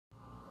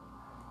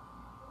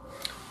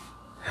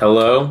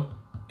Hello,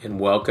 and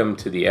welcome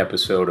to the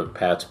episode of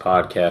Pat's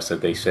podcast that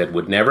they said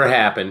would never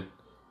happen,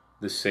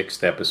 the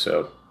 6th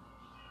episode.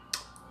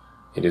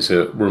 It is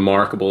a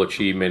remarkable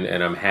achievement,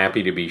 and I'm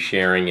happy to be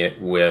sharing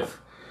it with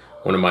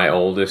one of my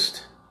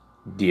oldest,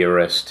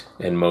 dearest,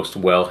 and most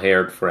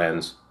well-haired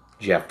friends,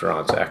 Jeff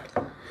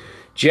Dronzak.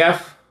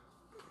 Jeff,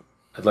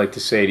 I'd like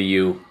to say to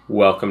you,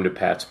 welcome to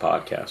Pat's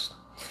podcast.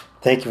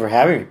 Thank you for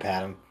having me,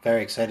 Pat. I'm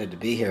very excited to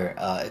be here,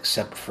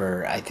 except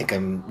for I think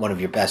I'm one of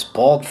your best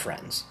bald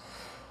friends.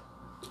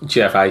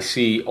 Jeff, I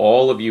see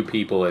all of you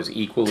people as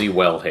equally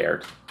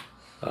well-haired,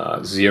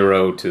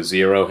 0 to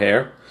 0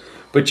 hair.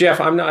 But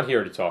Jeff, I'm not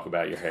here to talk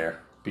about your hair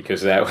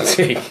because that would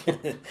take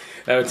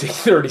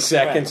 30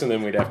 seconds, right. And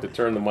then we'd have to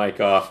turn the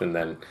mic off, and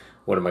then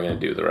what am I going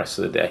to do the rest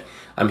of the day?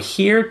 I'm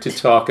here to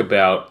talk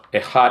about a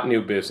hot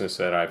new business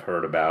that I've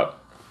heard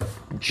about,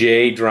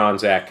 J.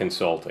 Dronzak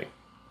Consulting.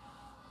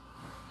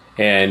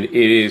 And it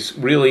is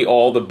really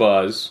all the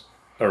buzz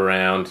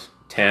around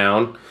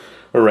town,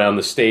 around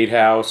the State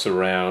House,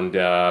 around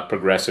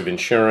Progressive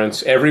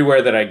Insurance.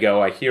 Everywhere that I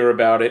go, I hear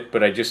about it,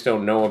 but I just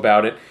don't know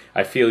about it.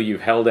 I feel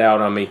you've held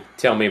out on me.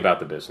 Tell me about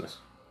the business.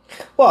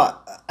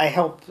 Well, I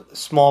help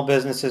small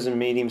businesses and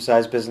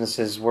medium-sized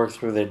businesses work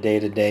through their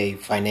day-to-day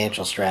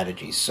financial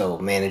strategies, so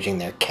managing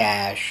their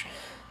cash,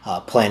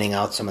 planning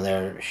out some of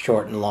their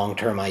short and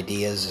long-term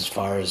ideas as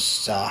far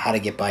as how to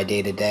get by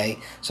day-to-day,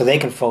 so they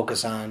can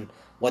focus on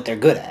what they're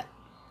good at.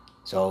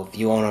 So if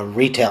you own a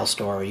retail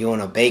store or you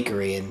own a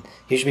bakery, and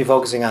you should be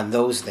focusing on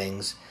those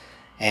things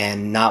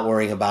and not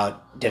worrying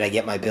about, did I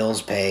get my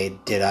bills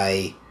paid? Do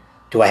I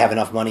have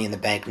enough money in the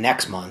bank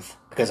next month?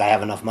 Because I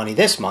have enough money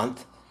this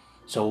month,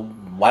 so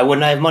why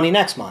wouldn't I have money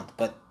next month?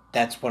 But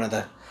that's one of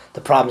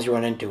the problems you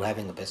run into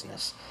having a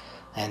business.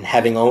 And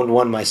having owned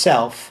one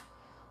myself,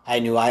 I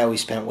knew I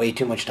always spent way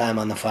too much time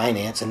on the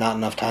finance and not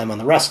enough time on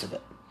the rest of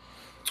it.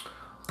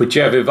 But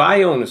Jeff, if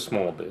I own a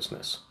small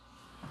business,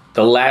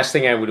 the last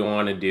thing I would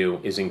want to do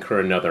is incur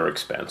another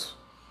expense.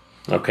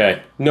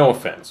 Okay? No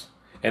offense.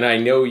 And I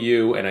know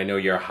you, and I know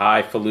your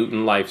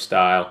highfalutin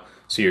lifestyle,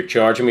 so you're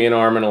charging me an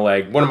arm and a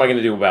leg. What am I going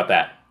to do about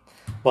that?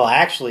 Well,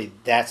 actually,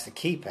 that's the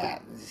key,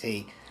 Pat.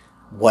 See,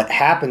 what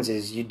happens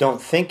is you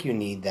don't think you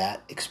need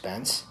that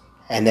expense,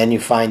 and then you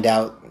find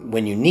out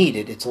when you need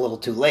it, it's a little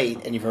too late,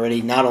 and you've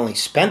already not only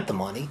spent the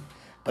money,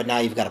 but now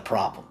you've got a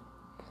problem.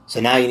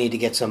 So now you need to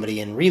get somebody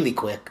in really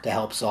quick to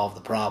help solve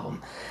the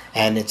problem.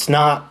 And it's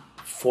not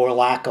for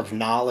lack of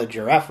knowledge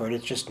or effort,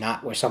 it's just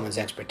not where someone's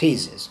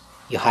expertise is.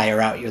 You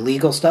hire out your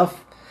legal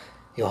stuff,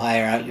 you'll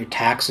hire out your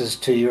taxes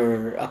to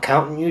your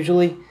accountant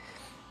usually.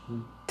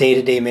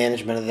 Day-to-day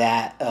management of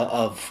that,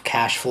 of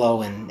cash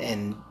flow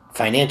and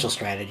financial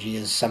strategy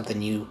is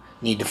something you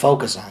need to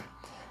focus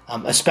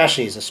on,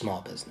 especially as a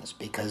small business,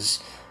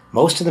 because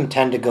most of them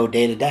tend to go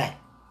day-to-day.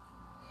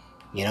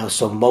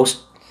 So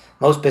most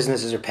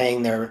businesses are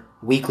paying their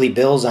weekly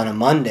bills on a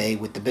Monday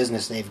with the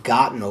business they've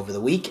gotten over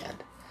the weekend.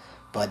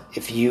 But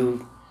if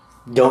you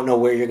don't know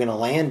where you're going to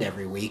land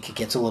every week, it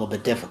gets a little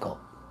bit difficult.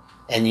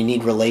 And you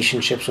need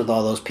relationships with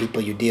all those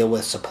people you deal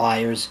with,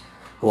 suppliers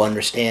who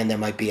understand there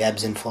might be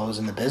ebbs and flows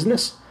in the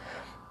business.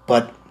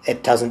 But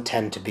it doesn't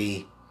tend to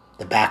be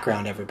the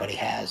background everybody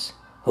has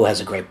who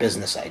has a great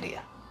business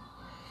idea.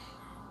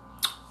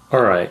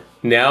 All right.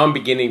 Now I'm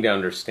beginning to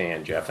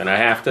understand, Jeff, and I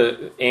have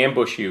to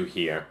ambush you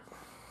here.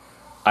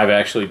 I've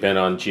actually been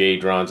on J.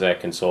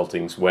 Dronzak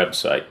Consulting's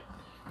website.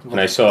 And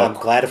I saw. I'm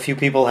glad a few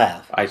people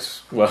have.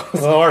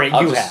 Or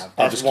you have.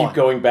 I'll just keep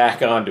going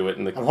back onto it.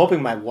 I'm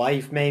hoping my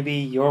wife, maybe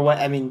your wife.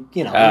 I mean,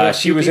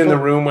 she was in the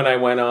room when I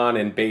went on,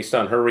 and based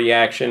on her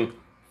reaction,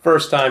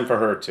 first time for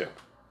her too.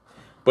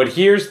 But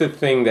here's the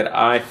thing that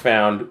I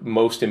found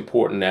most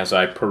important as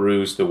I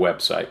perused the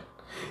website.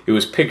 It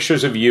was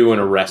pictures of you in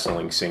a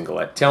wrestling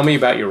singlet. Tell me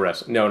about your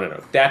wrestling.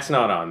 No, that's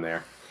not on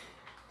there.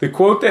 The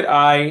quote that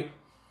I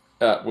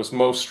was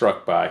most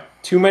struck by: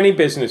 too many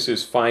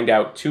businesses find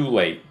out too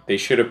late they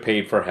should have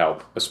paid for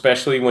help,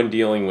 especially when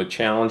dealing with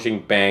challenging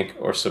bank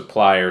or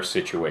supplier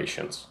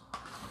situations.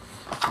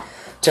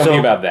 Tell me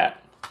about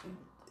that.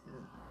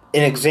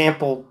 An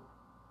example,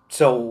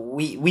 so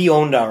we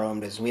owned our own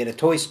business. We had a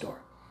toy store,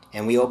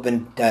 and we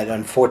opened at,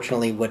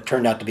 unfortunately, what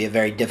turned out to be a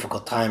very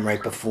difficult time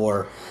right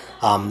before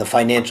the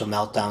financial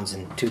meltdowns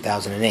in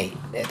 2008.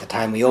 At the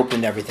time we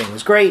opened, everything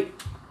was great.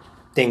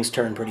 Things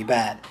turned pretty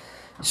bad.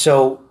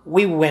 So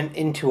we went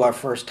into our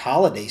first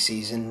holiday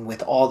season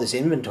with all this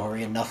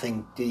inventory and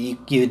nothing.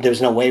 There's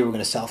no way we're going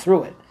to sell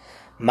through it.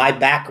 My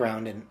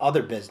background in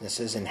other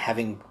businesses and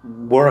having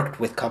worked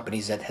with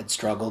companies that had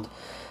struggled,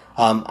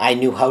 I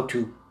knew how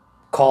to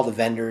call the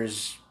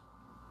vendors,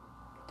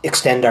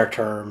 extend our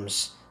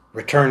terms,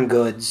 return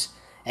goods.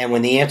 And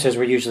when the answers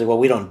were usually, well,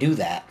 we don't do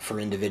that for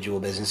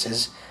individual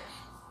businesses,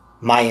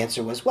 my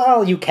answer was,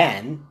 well, you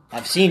can.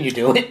 I've seen you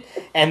do it.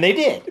 And they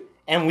did.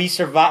 And we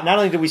survived. Not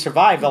only did we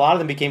survive, a lot of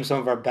them became some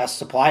of our best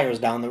suppliers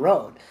down the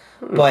road.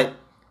 But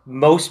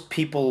most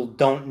people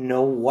don't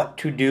know what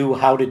to do,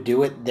 how to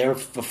do it. They're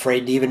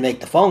afraid to even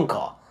make the phone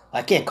call.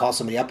 I can't call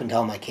somebody up and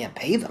tell them I can't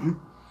pay them.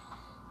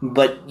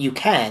 But you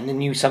can,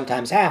 and you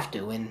sometimes have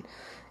to. And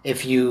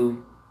if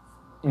you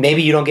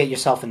maybe you don't get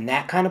yourself in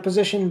that kind of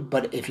position,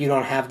 but if you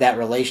don't have that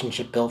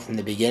relationship built from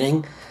the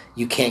beginning,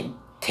 you can't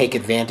take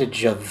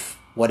advantage of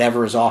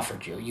whatever is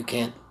offered you. You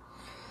can't.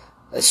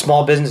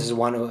 Small businesses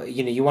want to,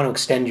 you want to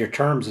extend your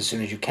terms as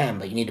soon as you can,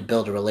 but you need to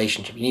build a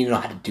relationship. You need to know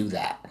how to do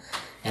that,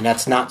 and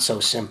that's not so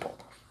simple.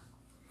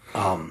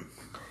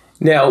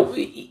 Now,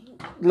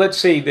 let's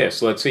say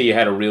this. Let's say you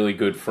had a really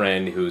good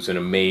friend who's an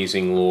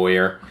amazing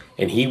lawyer,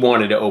 and he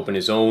wanted to open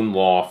his own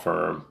law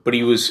firm, but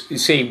he was,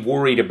 say,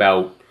 worried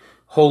about,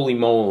 holy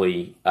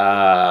moly,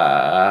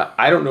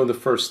 I don't know the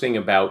first thing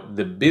about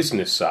the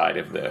business side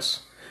of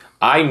this.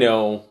 I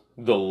know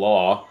the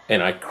law,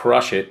 and I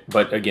crush it,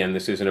 but again,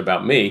 this isn't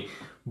about me.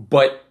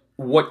 But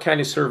what kind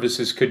of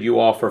services could you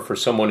offer for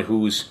someone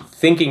who's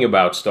thinking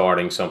about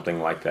starting something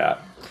like that?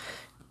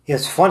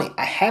 It's funny.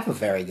 I have a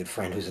very good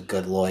friend who's a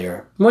good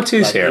lawyer. What's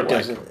his hair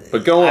like?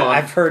 But go on.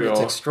 I've heard it's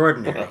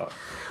extraordinary.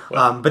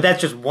 But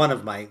that's just one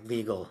of my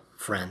legal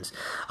friends.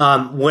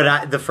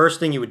 The first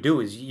thing you would do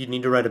is you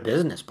need to write a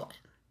business plan,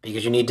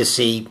 because you need to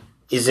see,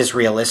 is this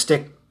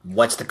realistic?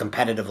 What's the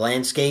competitive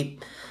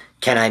landscape?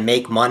 Can I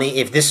make money?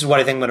 If this is what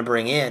I think I'm going to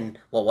bring in,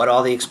 well, what are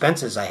all the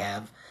expenses I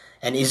have?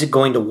 And is it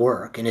going to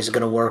work? And is it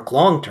going to work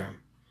long term?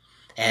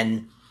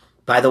 And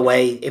by the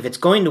way, if it's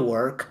going to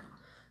work,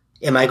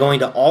 am I going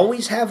to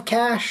always have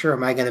cash, or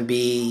am I going to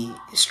be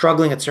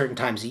struggling at certain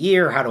times a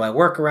year? How do I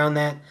work around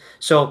that?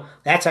 So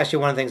that's actually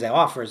one of the things I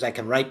offer, is I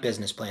can write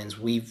business plans.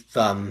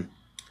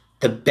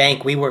 The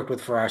bank we worked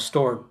with for our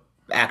store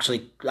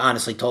actually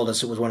honestly told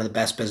us it was one of the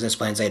best business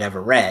plans they'd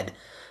ever read.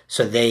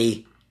 So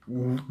they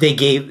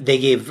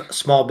gave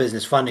small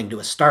business funding to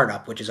a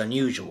startup, which is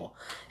unusual.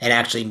 And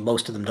actually,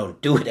 most of them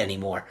don't do it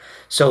anymore.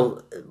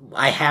 So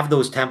I have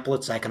those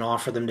templates. I can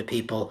offer them to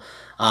people.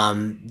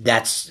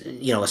 That's,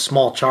 a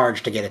small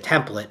charge to get a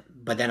template,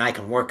 but then I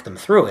can work them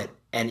through it.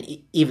 And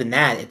even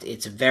that,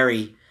 it's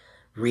very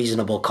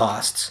reasonable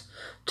costs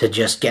to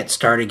just get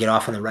started, get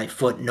off on the right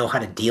foot, know how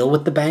to deal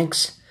with the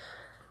banks.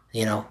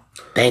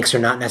 Banks are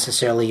not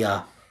necessarily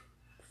all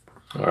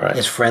right,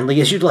 as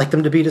friendly as you'd like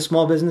them to be to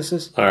small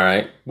businesses. All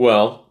right.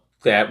 Well,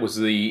 that was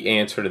the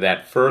answer to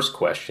that first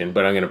question,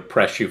 but I'm going to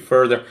press you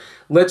further.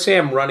 Let's say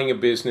I'm running a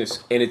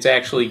business and it's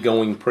actually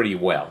going pretty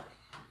well.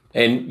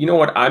 And you know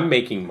what? I'm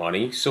making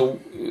money, so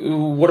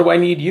what do I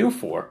need you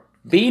for?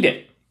 Beat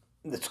it.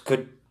 That's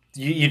good.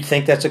 You'd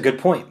think that's a good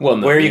point. Well,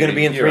 no, where are you going to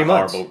be in 3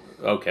 months?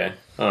 Okay.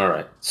 All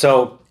right.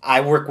 So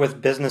I work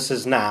with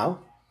businesses now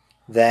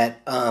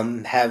that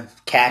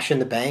have cash in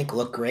the bank,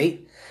 look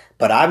great,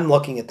 but I'm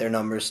looking at their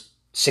numbers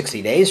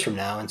 60 days from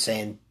now and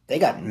saying they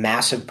got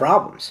massive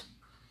problems.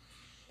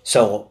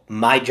 So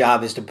my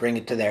job is to bring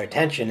it to their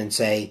attention and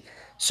say,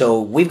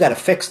 so we've got to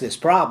fix this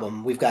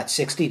problem. We've got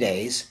 60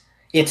 days.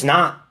 It's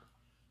not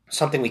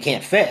something we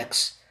can't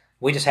fix.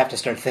 We just have to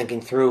start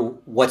thinking through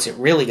what's it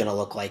really going to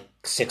look like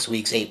 6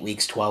 weeks, 8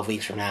 weeks, 12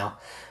 weeks from now,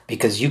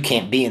 because you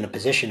can't be in a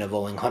position of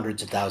owing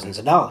hundreds of thousands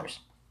of dollars.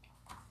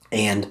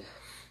 And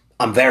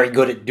I'm very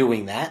good at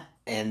doing that,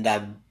 and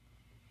I'm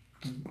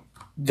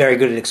very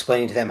good at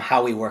explaining to them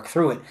how we work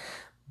through it.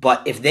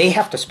 But if they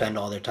have to spend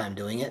all their time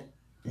doing it,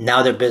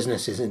 now their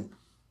business isn't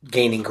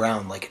gaining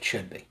ground like it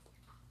should be.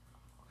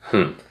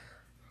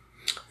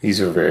 These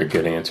are very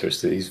good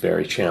answers to these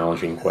very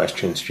challenging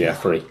questions,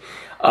 Jeffrey.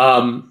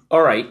 All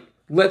right.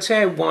 Let's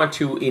say I want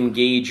to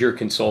engage your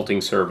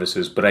consulting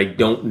services, but I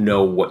don't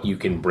know what you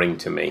can bring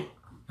to me.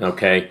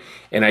 Okay?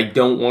 And I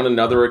don't want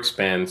another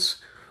expense.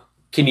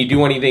 Can you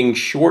do anything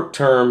short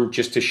term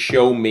just to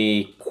show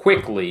me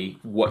quickly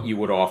what you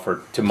would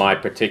offer to my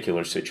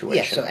particular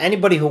situation? Yeah, so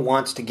anybody who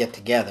wants to get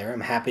together,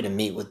 I'm happy to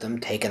meet with them,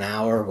 take an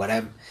hour or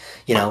whatever,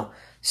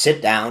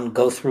 sit down,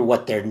 go through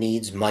what their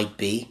needs might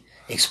be,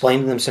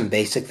 explain to them some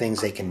basic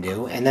things they can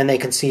do, and then they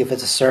can see if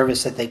it's a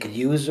service that they could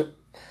use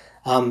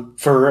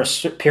for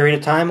a period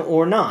of time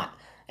or not.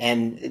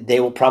 And they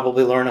will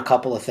probably learn a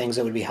couple of things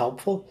that would be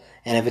helpful.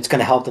 And if it's going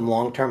to help them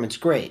long term, it's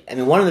great. I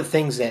mean, one of the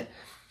things that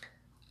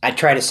I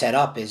try to set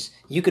up is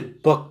you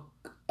could book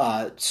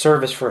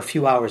service for a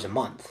few hours a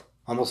month,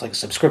 almost like a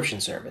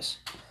subscription service.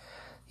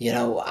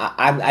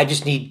 I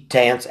just need to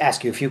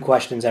ask you a few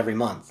questions every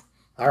month.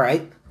 All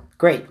right,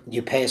 great.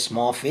 You pay a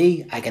small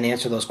fee. I can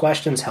answer those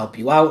questions, help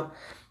you out.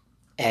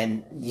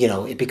 And,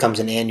 it becomes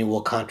an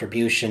annual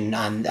contribution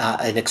on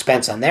an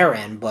expense on their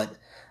end. But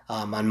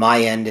on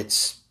my end,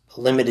 it's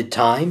limited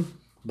time,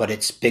 but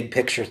it's big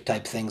picture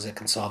type things that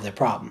can solve their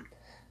problem.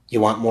 You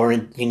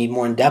need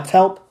more in-depth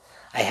help?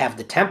 I have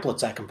the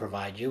templates I can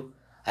provide you.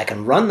 I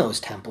can run those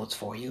templates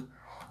for you,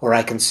 or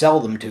I can sell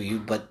them to you.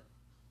 But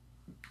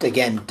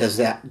again, does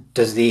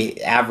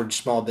the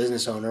average small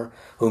business owner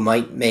who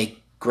might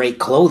make great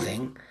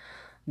clothing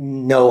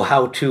know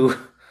how to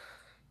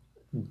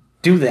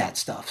do that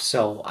stuff?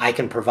 So I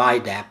can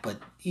provide that, but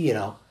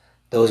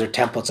those are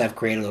templates I've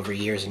created over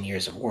years and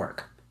years of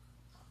work.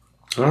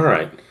 All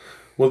right.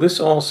 Well, this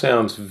all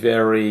sounds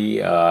very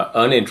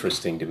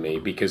uninteresting to me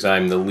because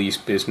I'm the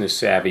least business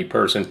savvy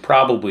person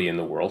probably in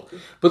the world.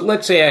 But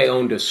let's say I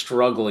owned a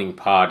struggling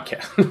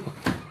podcast.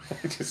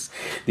 Just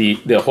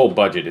the whole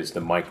budget is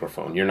the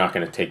microphone. You're not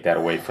going to take that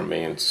away from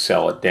me and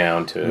sell it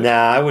down to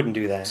Nah, I wouldn't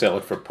do that. sell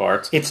it for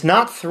parts. It's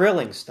not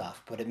thrilling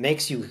stuff, but it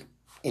makes you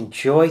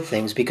enjoy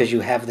things because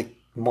you have the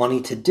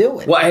money to do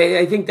it. Well,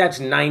 I think that's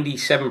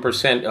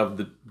 97% of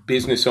the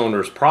business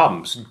owner's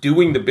problems.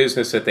 Doing the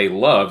business that they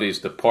love is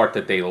the part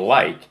that they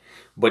like,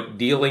 but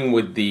dealing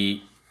with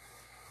the,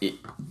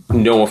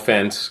 no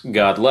offense,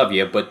 God love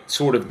you, but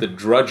sort of the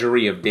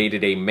drudgery of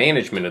day-to-day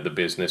management of the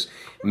business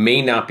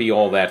may not be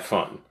all that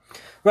fun.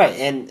 Right,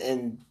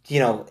 and you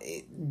know,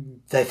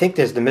 I think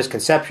there's the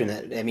misconception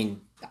that, I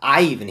mean,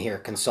 I even hear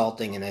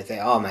consulting and I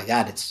think, oh my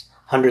God, it's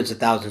hundreds of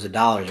thousands of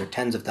dollars or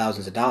tens of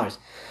thousands of dollars.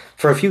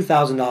 For a few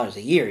 $1,000s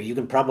a year, you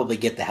can probably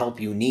get the help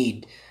you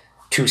need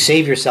to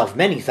save yourself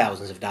many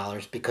thousands of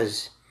dollars,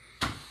 because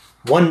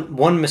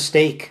one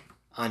mistake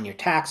on your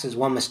taxes,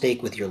 one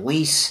mistake with your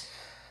lease,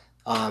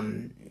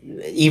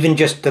 even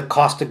just the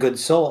cost of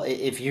goods sold,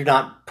 if you're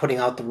not putting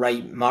out the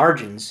right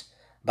margins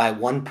by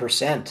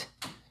 1%,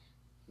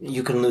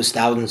 you can lose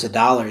thousands of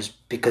dollars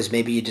because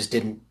maybe you just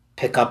didn't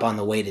pick up on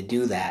the way to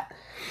do that.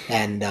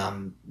 And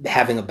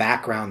having a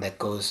background that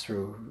goes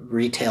through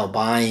retail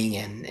buying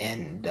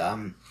and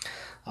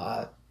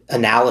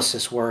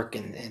analysis work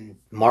and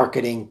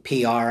marketing,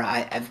 PR,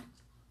 I've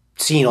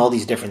seen all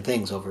these different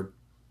things over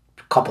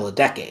a couple of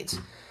decades.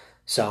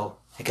 So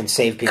it can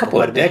save people Couple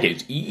quite of a bit.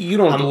 decades. You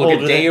don't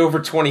look a day over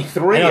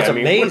 23. I know, it's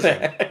mean, what the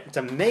amazing. heck? It's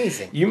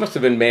amazing. You must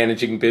have been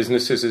managing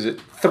businesses as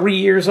 3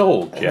 years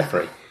old,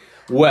 Jeffrey.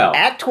 Well,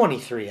 At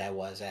 23, I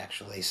was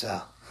actually.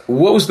 So,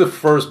 what was the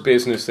first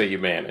business that you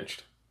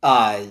managed?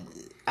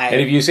 And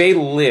if you say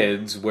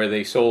Lids, where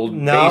they sold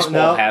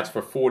baseball hats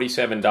for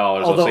 $47,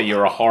 I'll say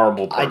you're a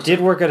horrible person. I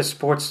did work at a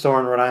sports store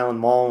in Rhode Island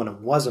Mall when it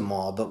was a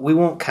mall, but we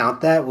won't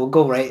count that. We'll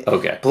go right.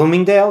 Okay.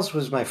 Bloomingdale's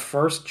was my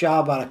first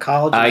job out of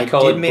college. I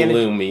call it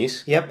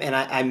Bloomies. Yep, and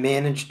I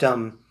managed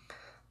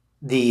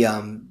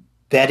the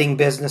bedding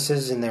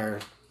businesses in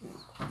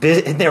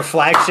their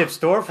flagship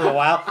store for a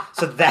while,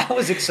 so that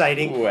was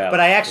exciting. Well, but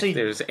I actually, if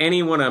there's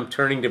anyone I'm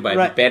turning to by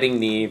Right. bedding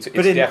needs,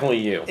 it's in, definitely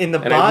you. In the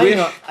And buying,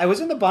 I I was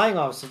in the buying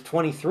office at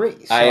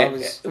 23. So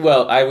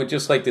I would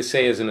just like to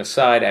say as an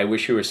aside, I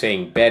wish you were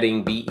saying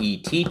bedding,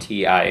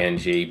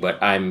 Betting,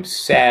 but I'm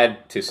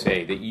sad to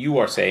say that you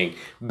are saying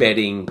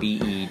bedding,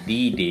 Bedding.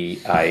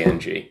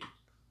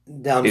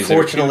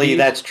 unfortunately,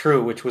 that's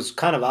true, which was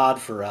kind of odd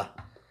for a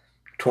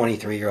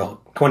 22-year-old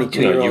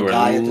you were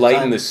guy at the lighting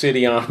time. the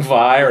city on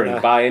fire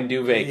and buying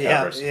duvet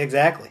covers. Yeah,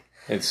 exactly.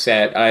 It's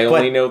sad. I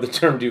only know the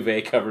term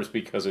duvet covers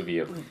because of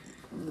you.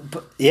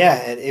 But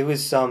yeah, it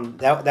was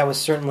that was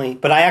certainly.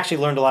 But I actually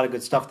learned a lot of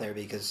good stuff there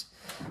because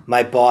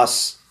my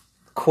boss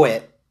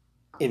quit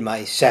in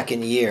my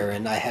second year,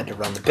 and I had to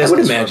run the business. I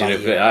would imagine for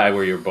if about a year. I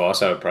were your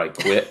boss, I would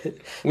probably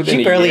quit within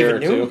She a barely year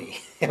even or knew two. me.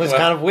 It was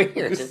kind of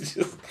weird, It's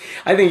just-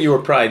 I think you were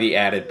probably the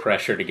added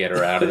pressure to get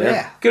her out of there.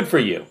 Yeah. Good for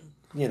you.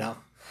 you know.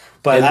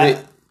 But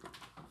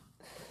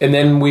And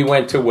then we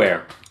went to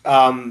where?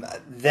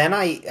 then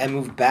I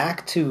moved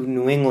back to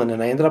New England,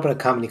 and I ended up at a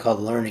company called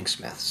Learning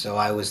Smith. So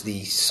I was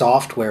the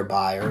software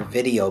buyer,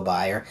 video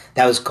buyer.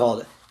 That was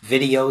called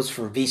Videos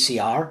for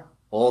VCR,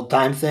 old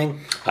time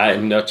thing.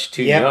 I'm much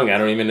too Yep. young. I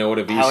don't even know what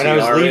a VCR is. When I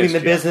was leaving the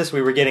Jeff. business,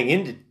 we were getting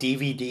into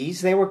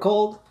DVDs, they were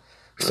called.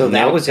 So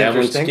that Nope, was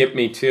interesting. That one skipped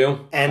me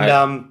too. And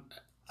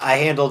I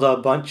handled a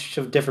bunch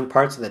of different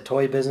parts of the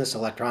toy business,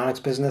 electronics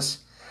business.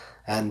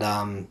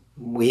 And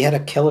we had a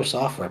killer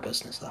software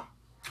business, though.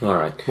 All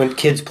right. When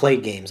kids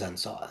played games on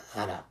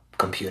a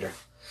computer.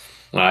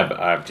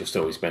 I've just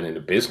always been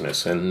into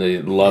business and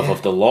the love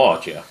of the law,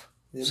 Jeff.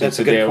 Since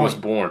the day I was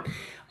born.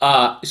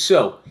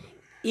 So,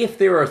 if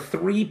there are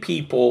 3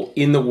 people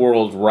in the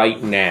world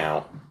right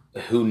now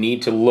who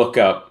need to look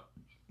up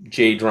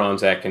Jay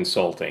Dronzak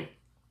Consulting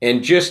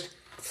and just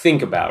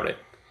think about it,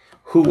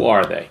 who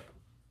are they?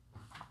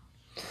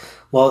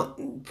 Well,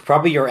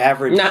 probably your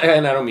average...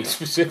 And I don't mean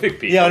specific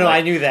people. Yeah, no,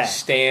 I knew that.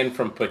 Stan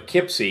from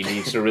Poughkeepsie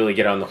needs to really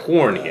get on the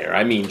horn here.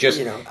 I mean, just,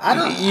 you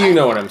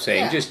know what I'm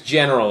saying, yeah. just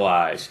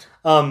generalized.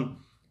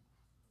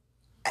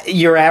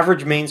 Your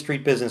average Main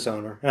Street business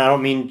owner, and I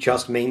don't mean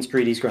just Main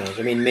Street East Greenwich.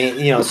 I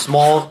mean,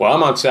 small... Well,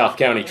 I'm on South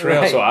County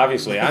Trail, Right. so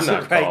obviously I'm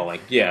not Right.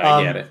 calling. Yeah,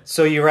 I get it.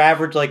 So your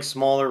average,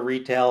 smaller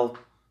retail,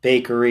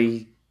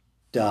 bakery,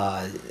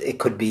 it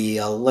could be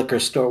a liquor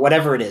store,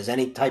 whatever it is,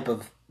 any type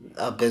of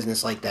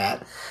business like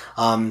that.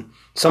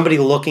 Somebody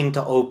looking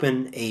to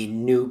open a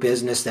new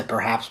business that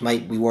perhaps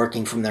might be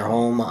working from their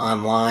home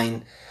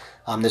online.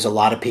 There's a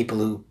lot of people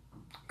who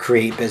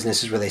create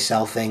businesses where they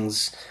sell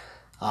things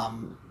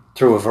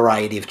through a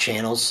variety of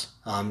channels,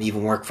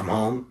 even work from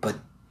home, but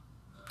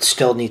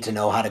still need to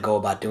know how to go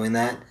about doing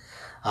that.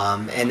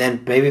 And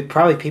then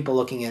probably people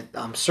looking at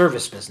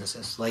service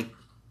businesses, like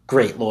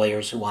great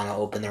lawyers who want to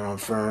open their own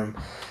firm.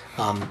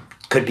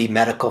 Could be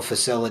medical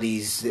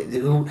facilities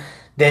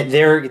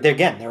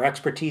their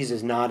expertise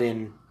is not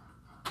in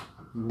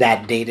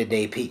that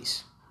day-to-day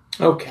piece.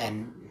 Okay.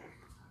 And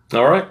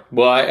all right.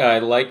 Well, I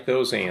like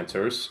those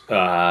answers.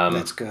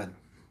 that's good.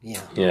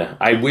 Yeah. Yeah.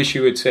 I wish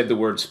you had said the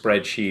word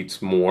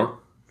spreadsheets more.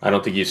 I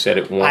don't think you said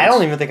it once. I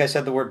don't even think I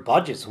said the word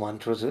budgets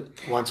once, which was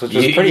pretty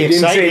you didn't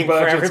exciting say for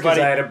budgets because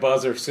everybody. I had a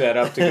buzzer set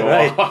up to go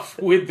Right. off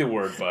with the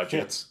word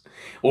budgets.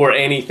 Or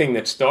anything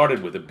that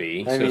started with a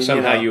B, so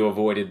somehow you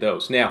avoided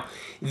those. Now,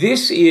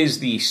 this is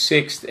the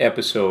 6th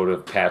episode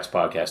of Pat's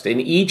podcast, and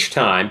each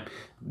time,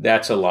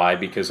 that's a lie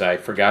because I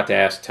forgot to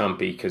ask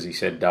Tumpy because he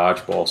said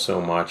dodgeball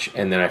so much,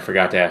 and then I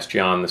forgot to ask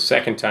John the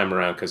second time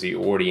around because he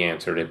already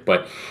answered it.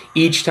 But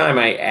each time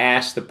I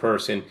ask the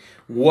person,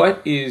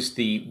 what is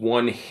the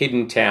one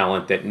hidden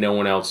talent that no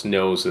one else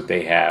knows that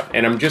they have?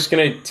 And I'm just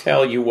going to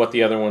tell you what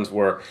the other ones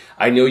were.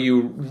 I know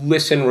you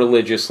listen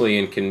religiously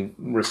and can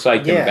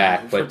recite them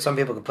back, but some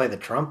people can play the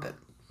trumpet.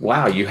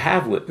 wow, you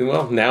have...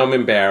 Well, now I'm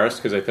embarrassed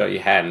because I thought you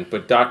hadn't.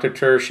 But Dr.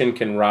 Tershin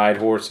can ride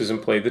horses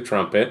and play the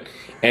trumpet,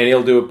 and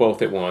he'll do it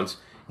both at once.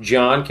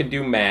 John can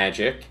do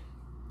magic.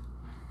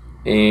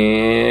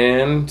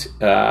 And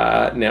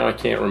now I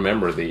can't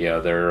remember the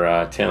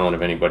other talent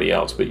of anybody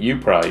else, but you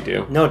probably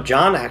do. No,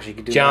 John actually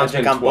could do John's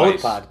magic been on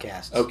twice. both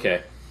podcasts.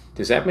 Okay.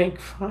 Does that make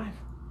 5?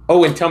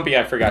 Oh, and Tumpy,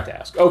 I forgot to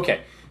ask.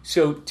 Okay,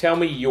 so tell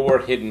me your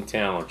hidden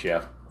talent,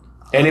 Jeff.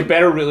 And it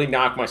better really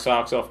knock my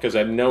socks off because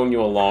I've known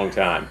you a long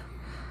time.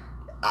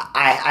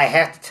 I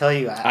have to tell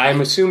you, I'm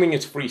assuming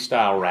it's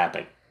freestyle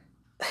rapping.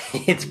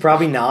 it's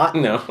probably not.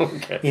 No,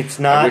 okay. It's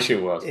not. I wish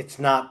it was. It's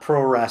not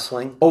pro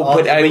wrestling.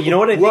 Oh, but you know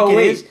what I think it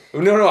is?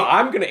 No,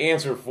 I'm going to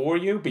answer for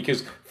you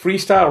because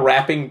freestyle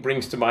rapping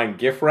brings to mind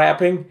GIF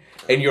rapping,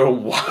 and you're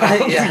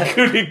wildly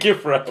good at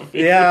GIF rapping.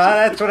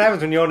 Yeah, that's what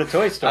happens when you own a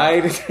toy store.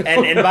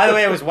 And by the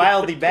way, I was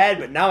wildly bad,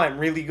 but now I'm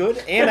really good,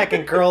 and I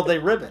can curl the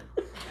ribbon.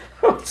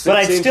 But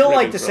I'd still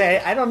like to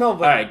say, I don't know,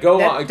 but all right, go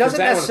that on, doesn't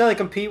necessarily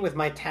compete with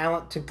my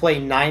talent to play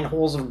 9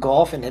 holes of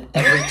golf and hit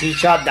every tee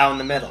shot down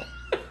the middle.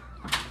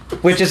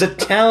 Which is a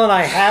talent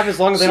I have as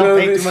long as I don't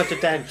pay too much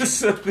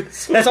attention.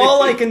 That's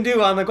all I can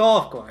do on the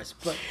golf course.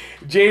 But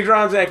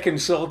Jadron's at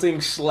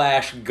consulting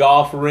 /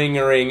 golf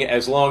ring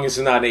as long as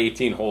it's not an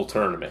 18-hole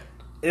tournament.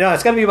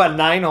 It's going to be about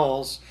 9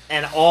 holes,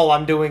 and all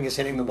I'm doing is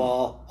hitting the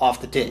ball off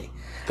the tee.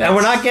 And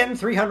we're not getting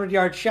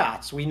 300-yard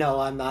shots. We know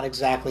I'm not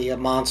exactly a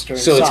monster.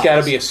 So it's got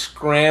to be a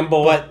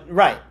scramble. But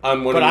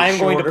on one but of the I'm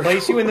going to shorter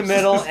place you in the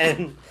middle,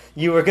 and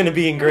you are going to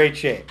be in great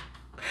shape.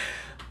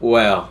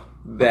 Well,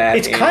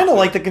 it's kind of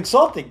like the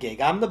consulting gig.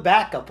 I'm the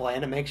backup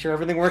plan to make sure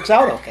everything works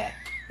out okay.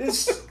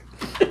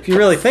 If you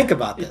really think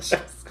about this.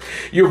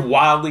 You're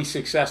wildly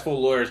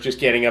successful lawyers just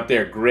getting up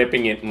there,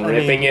 gripping it and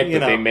ripping it,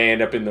 but they may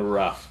end up in the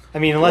rough. I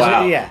mean,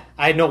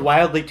 I know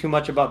wildly too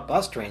much about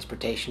bus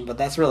transportation, but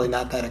that's really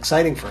not that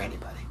exciting for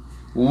anybody.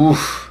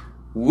 Oof.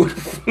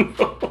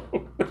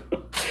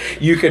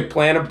 You could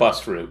plan a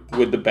bus route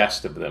with the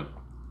best of them.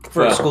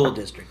 For a school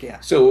district, yeah.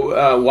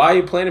 So why are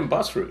you planning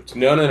bus routes?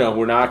 No,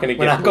 we're not going to get...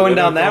 We're not going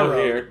down that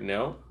road. Here.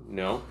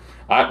 No.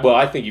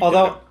 I think you've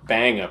done a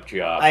bang-up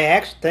job.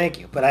 Thank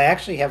you, but I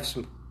actually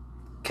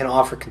can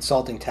offer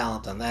consulting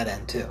talent on that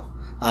end, too.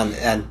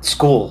 On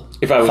school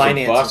If I was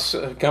finances.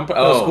 a bus company?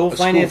 School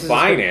finances. School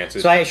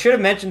finances. So I should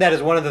have mentioned that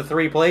as one of the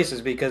 3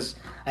 places because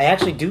I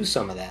actually do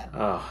some of that.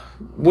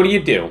 What do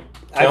you do?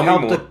 I've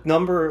helped a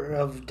number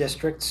of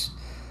districts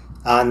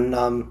on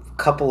a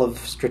couple of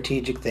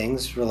strategic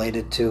things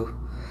related to...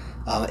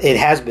 it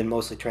has been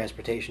mostly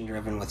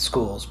transportation-driven with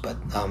schools, but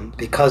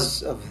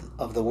because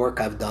of the work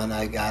I've done,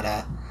 I got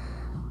a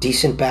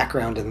decent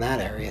background in that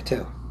area,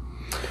 too.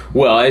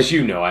 Well, as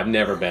you know, I've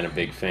never been a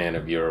big fan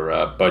of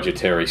your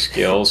budgetary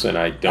skills, and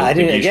I don't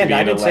think you should be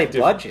an elected... I didn't say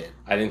budget.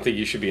 I didn't think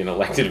you should be an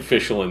elected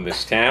official in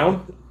this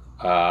town.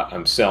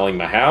 I'm selling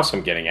my house.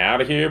 I'm getting out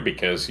of here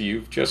because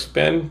you've just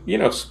been,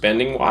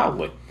 spending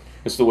wildly.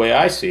 It's the way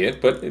I see it,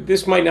 but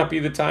this might not be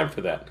the time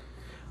for that.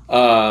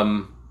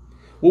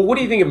 Well, what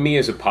do you think of me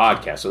as a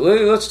podcaster?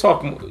 Let's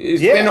talk.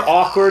 It's been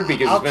awkward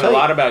because it's been a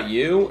lot about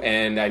you,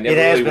 and I never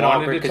really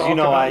wanted to talk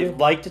about you. I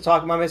like to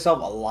talk about myself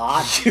a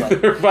lot,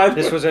 but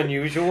this was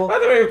unusual. By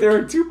the way, if there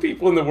are 2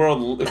 people in the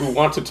world who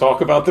want to talk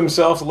about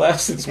themselves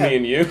less, it's me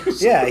and you.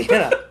 So.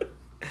 Yeah.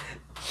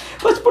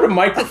 Let's put a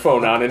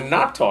microphone on and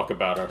not talk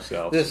about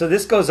ourselves. So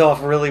this goes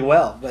off really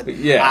well. But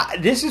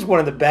this is one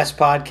of the best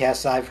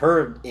podcasts I've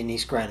heard in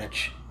East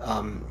Greenwich.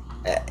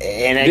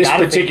 This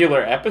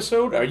particular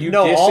episode? Are you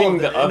dissing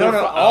the other?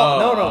 No,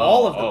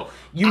 all of them.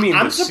 You mean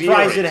I'm the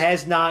surprised series. it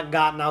has not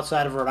gotten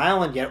outside of Rhode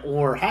Island yet,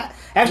 or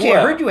actually,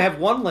 I heard you have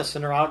one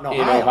listener out in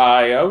Ohio. In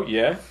Ohio,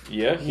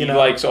 yeah. He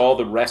likes all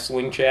the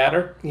wrestling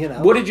chatter.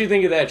 What did you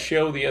think of that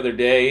show the other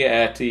day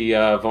at the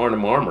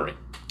Varnum Armory?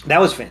 That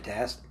was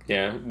fantastic.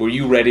 Yeah. Were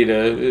you ready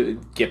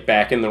to get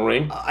back in the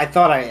ring? I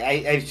thought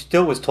I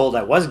still was told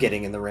I was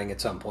getting in the ring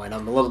at some point.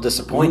 I'm a little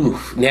disappointed.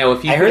 Oof. Now,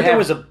 if you I heard there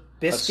was a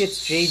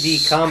Biscuits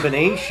JD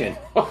combination.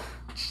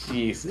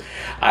 Jeez.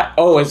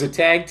 As a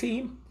tag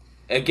team?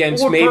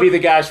 Against maybe the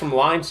guys from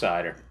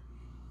Linesider.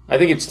 I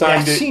think it's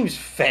time to... That seems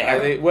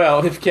fair.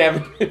 If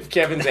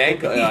Kevin's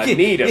ankle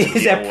knee doesn't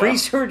Is that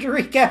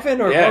pre-surgery,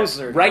 Kevin, or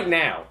post-surgery? Right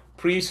now.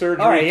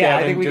 Pre-surgery,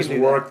 Kevin, just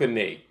work the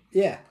knee.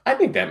 Yeah. I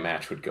think that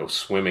match would go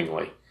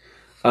swimmingly.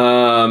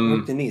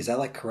 Work the knee. Is that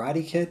like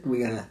Karate Kid?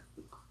 Yeah.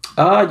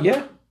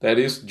 That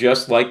is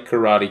just like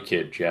Karate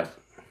Kid, Jeff.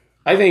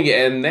 I think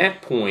at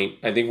that point,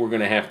 I think we're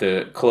going to have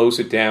to close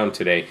it down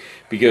today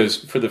because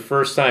for the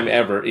first time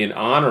ever, in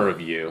honor of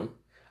you,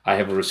 I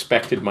have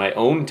respected my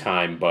own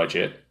time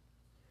budget.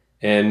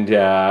 And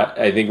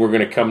I think we're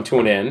going to come to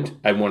an end.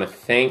 I want to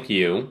thank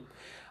you.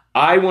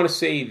 I want to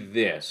say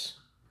this,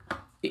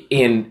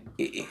 and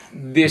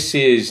this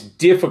is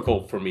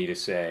difficult for me to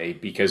say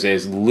because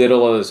as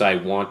little as I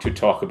want to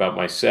talk about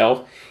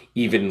myself,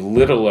 even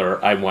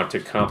littler I want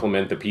to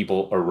compliment the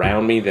people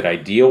around me that I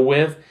deal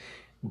with.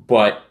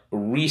 But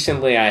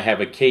recently I have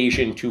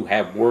occasion to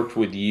have worked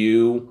with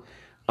you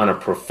on a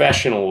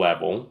professional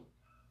level,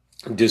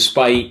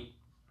 despite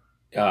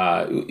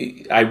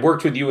I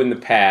worked with you in the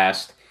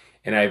past,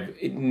 and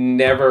I've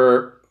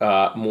never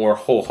more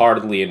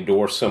wholeheartedly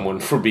endorsed someone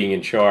for being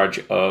in charge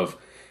of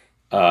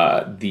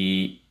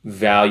the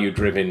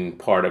value-driven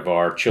part of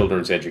our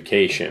children's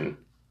education.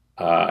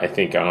 I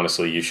think,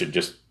 honestly, you should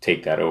just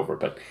take that over,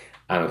 but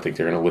I don't think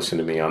they're going to listen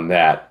to me on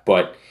that.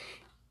 But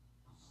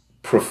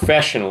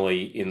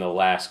professionally, in the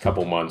last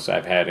couple months,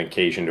 I've had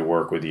occasion to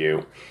work with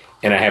you,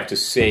 and I have to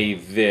say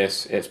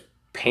this, as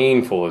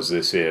painful as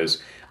this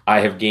is,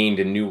 I have gained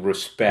a new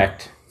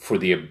respect for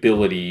the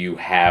ability you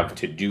have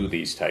to do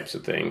these types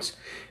of things.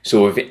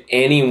 So if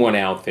anyone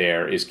out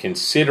there is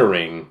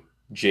considering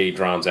J.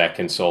 Dronzak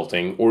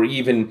Consulting or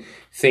even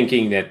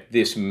thinking that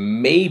this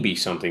may be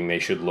something they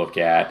should look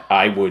at,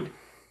 I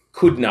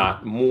could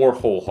not more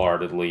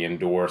wholeheartedly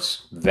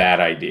endorse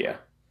that idea.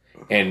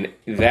 And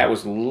that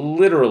was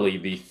literally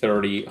the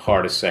 30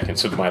 hardest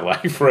seconds of my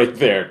life right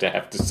there to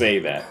have to say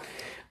that.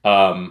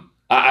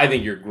 I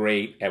think you're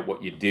great at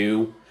what you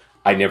do.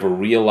 I never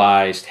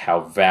realized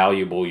how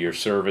valuable your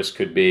service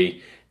could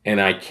be,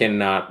 and I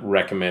cannot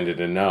recommend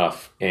it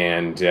enough.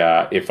 And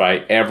if I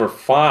ever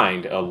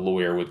find a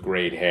lawyer with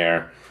great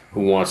hair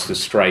who wants to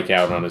strike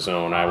out on his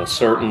own, I will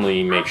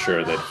certainly make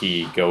sure that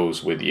he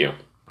goes with you.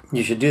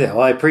 You should do that.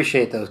 Well, I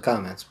appreciate those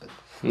comments, but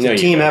it's a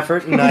team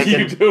effort. And I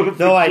can,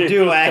 no, I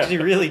do. I actually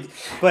really.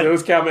 But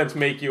those comments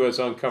make you as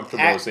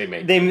uncomfortable as they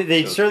make you.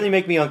 They certainly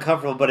make me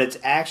uncomfortable, but it's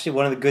actually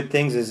one of the good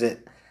things is that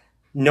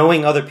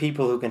knowing other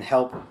people who can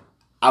help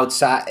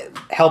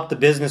the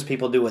business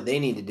people do what they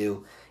need to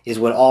do is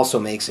what also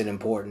makes it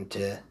important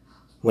to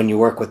when you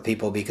work with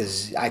people,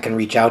 because I can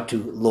reach out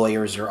to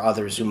lawyers or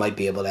others who might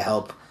be able to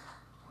help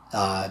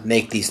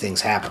make these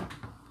things happen,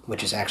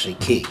 which is actually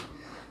key.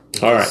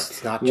 All right.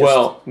 It's not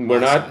just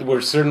we're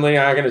certainly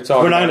not going to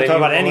talk. We're not going to talk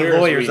about any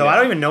lawyers, though. I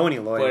don't even know any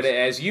lawyers. But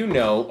as you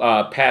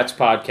know, Pat's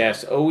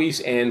podcast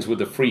always ends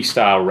with a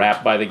freestyle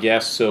rap by the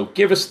guest. So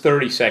give us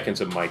 30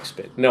 seconds of mic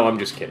spit. No, I'm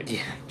just kidding.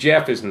 Yeah.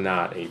 Jeff is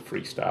not a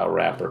freestyle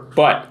rapper.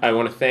 But I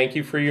want to thank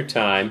you for your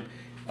time.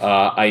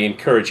 I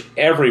encourage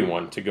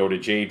everyone to go to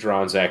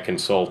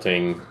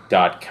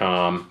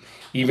jdronzakconsulting.com,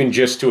 even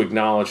just to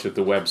acknowledge that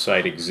the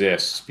website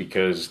exists,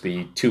 because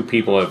the two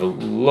people have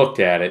looked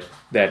at it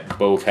that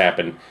both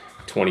happened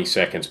 20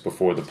 seconds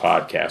before the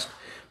podcast.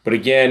 But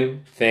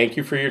again, thank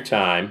you for your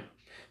time.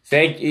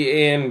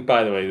 And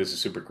by the way, this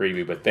is super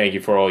creepy, but thank you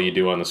for all you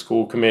do on the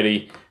school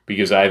committee,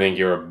 because I think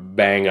you're a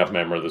bang-up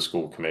member of the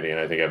school committee, and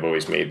I think I've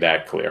always made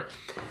that clear.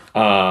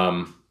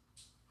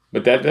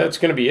 But that's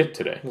going to be it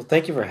today. Well,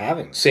 thank you for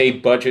having me. Say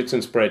budgets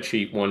and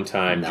spreadsheet one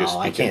time. No,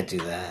 I can't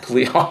do that.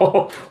 Please.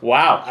 Oh,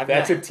 wow.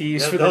 That's a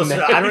tease for the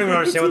next. I don't even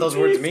understand what those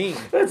words mean.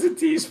 That's a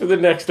tease for the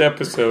next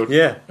episode.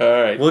 Yeah. All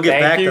right. We'll get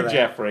back to that. Thank you,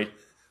 Jeffrey.